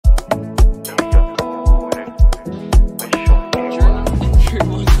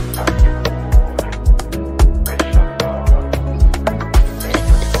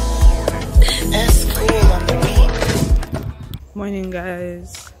morning,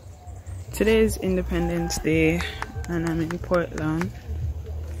 guys. Today is Independence Day and I'm in Portland,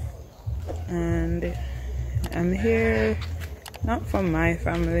 and I'm here not for my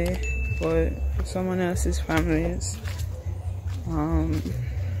family but for someone else's families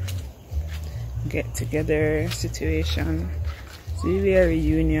get together situation. It's really a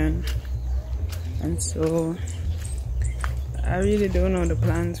reunion, and so I really don't know the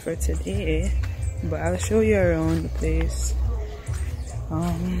plans for today, but I'll show you around the place.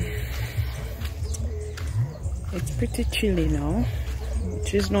 It's pretty chilly now,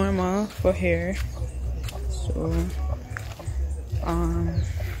 which is normal for here. So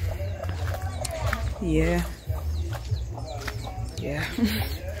yeah.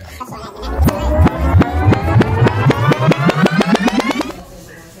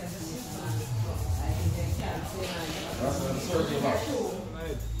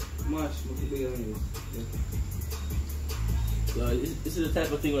 This is the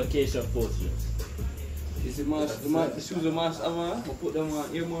type of thing where Keisha posts. Is it mask? The shoes are mask. I put them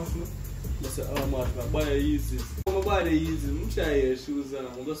on ear mask. I said, oh, mask. I buy the Yeezys. I'm going to buy the Yeezys. I'm trying your shoes on.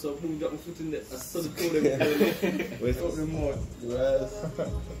 I'm going to boom, drop my foot in there. I saw the cold them. Wait up the mouth. Yes.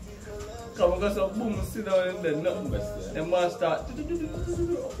 Come on, go boom, sit down in there. Nothing. Then mask start.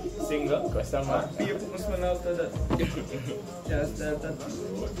 Single. Question mark. Be a put my smell after that. Just that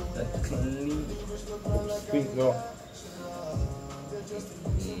clean. Pink though.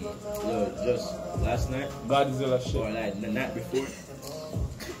 Yo, just last night, Godzilla shit. or like the night before.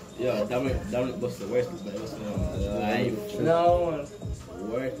 Yo, Dominic was the worst, but it was live. No one.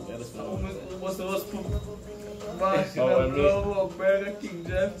 Worst, that was What's the worst poop? Global Burger King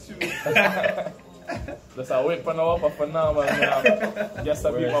drive-thru. Just I wait for now for now, man. Just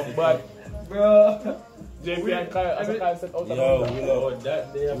to be my butt. Bro. JP and Kyle, as a Kyle said, out of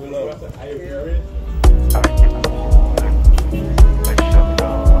that day, I agree.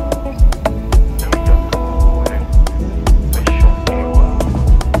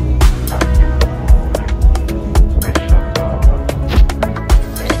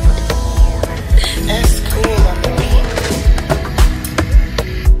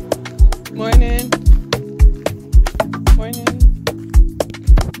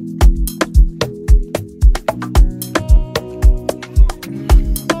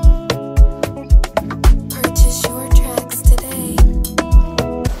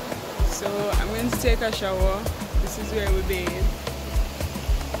 Take a shower. This is where we bathe.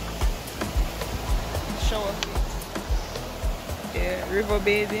 Shower. Yeah, river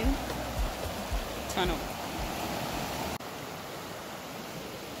bathing. Turn up.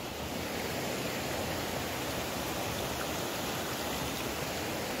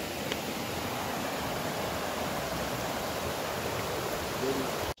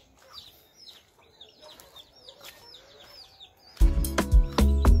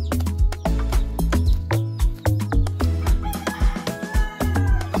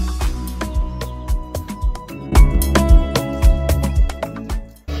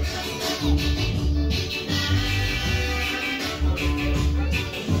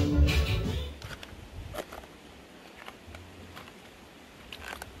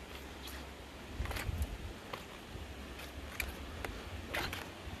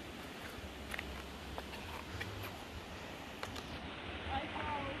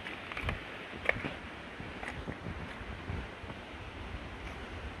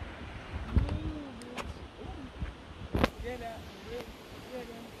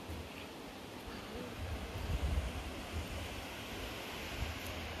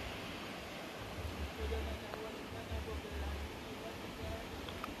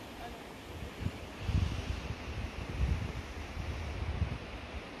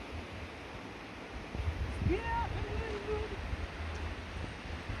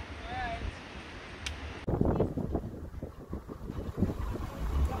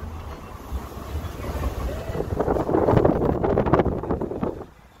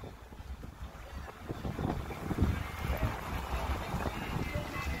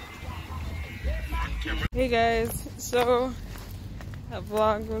 Hey guys, so that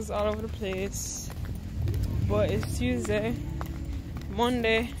vlog was all over the place, but it's Tuesday.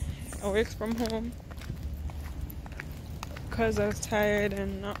 Monday I worked from home because I was tired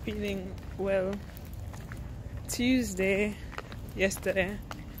and not feeling well. Tuesday, yesterday,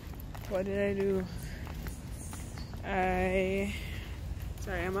 what did I do?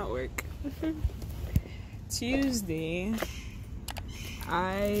 Sorry, I'm at work. Tuesday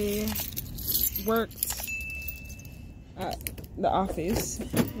I worked at the office,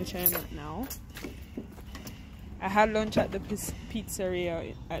 which I'm at now. I had lunch at the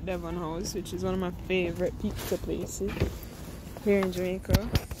pizzeria at Devon House, which is one of my favorite pizza places. here in Jamaica,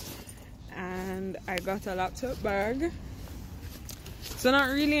 and I got a laptop bag. So not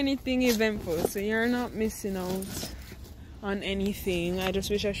really anything eventful, so you're not missing out on anything. I just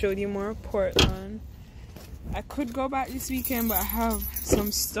wish I showed you more of Portland. I could go back this weekend, but I have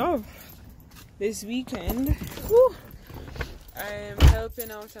some stuff this weekend. Whew. I am helping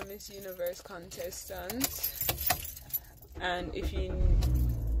out a Miss Universe contestant, and if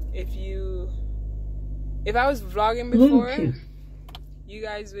I was vlogging before, you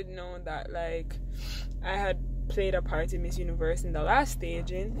guys would know that like I had played a part in Miss Universe in the last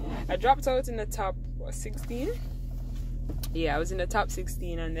staging. I dropped out in the top 16. Yeah, I was in the top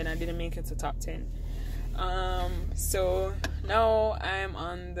 16 and then I didn't make it to top 10. So now I'm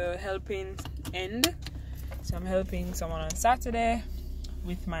on the helping end. So I'm helping someone on Saturday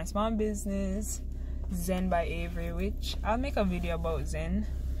with my small business, Zen by Avery, which I'll make a video about Zen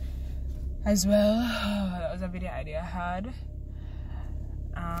as well. That was a video idea I had.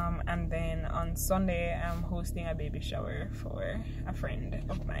 And then on Sunday I'm hosting a baby shower for a friend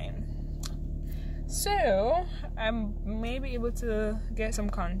of mine. So I'm maybe able to get some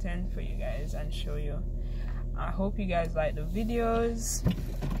content for you guys and show you. I hope you guys like the videos.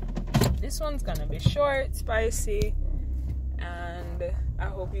 This one's gonna be short, spicy, and I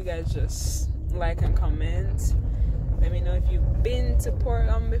hope you guys just like and comment. Let me know if you've been to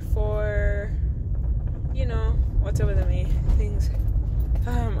Portland before, you know, whatever the main things.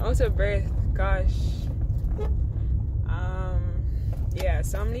 I'm out of breath, gosh. Yeah,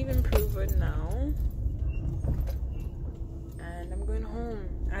 so I'm leaving Pruwood now and I'm going home.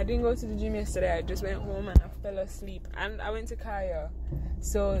 I didn't go to the gym yesterday. I just went home and I fell asleep, and I went to Kaya.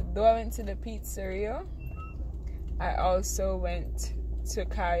 So though I went to the pizzeria, I also went to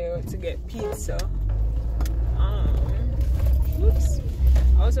Kaya to get pizza. Oops.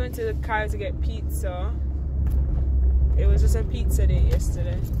 I also went to the Kaya to get pizza. It was just a pizza day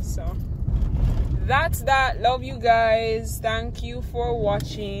yesterday. So that's that. Love you guys. Thank you for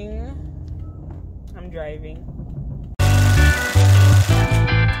watching. I'm driving.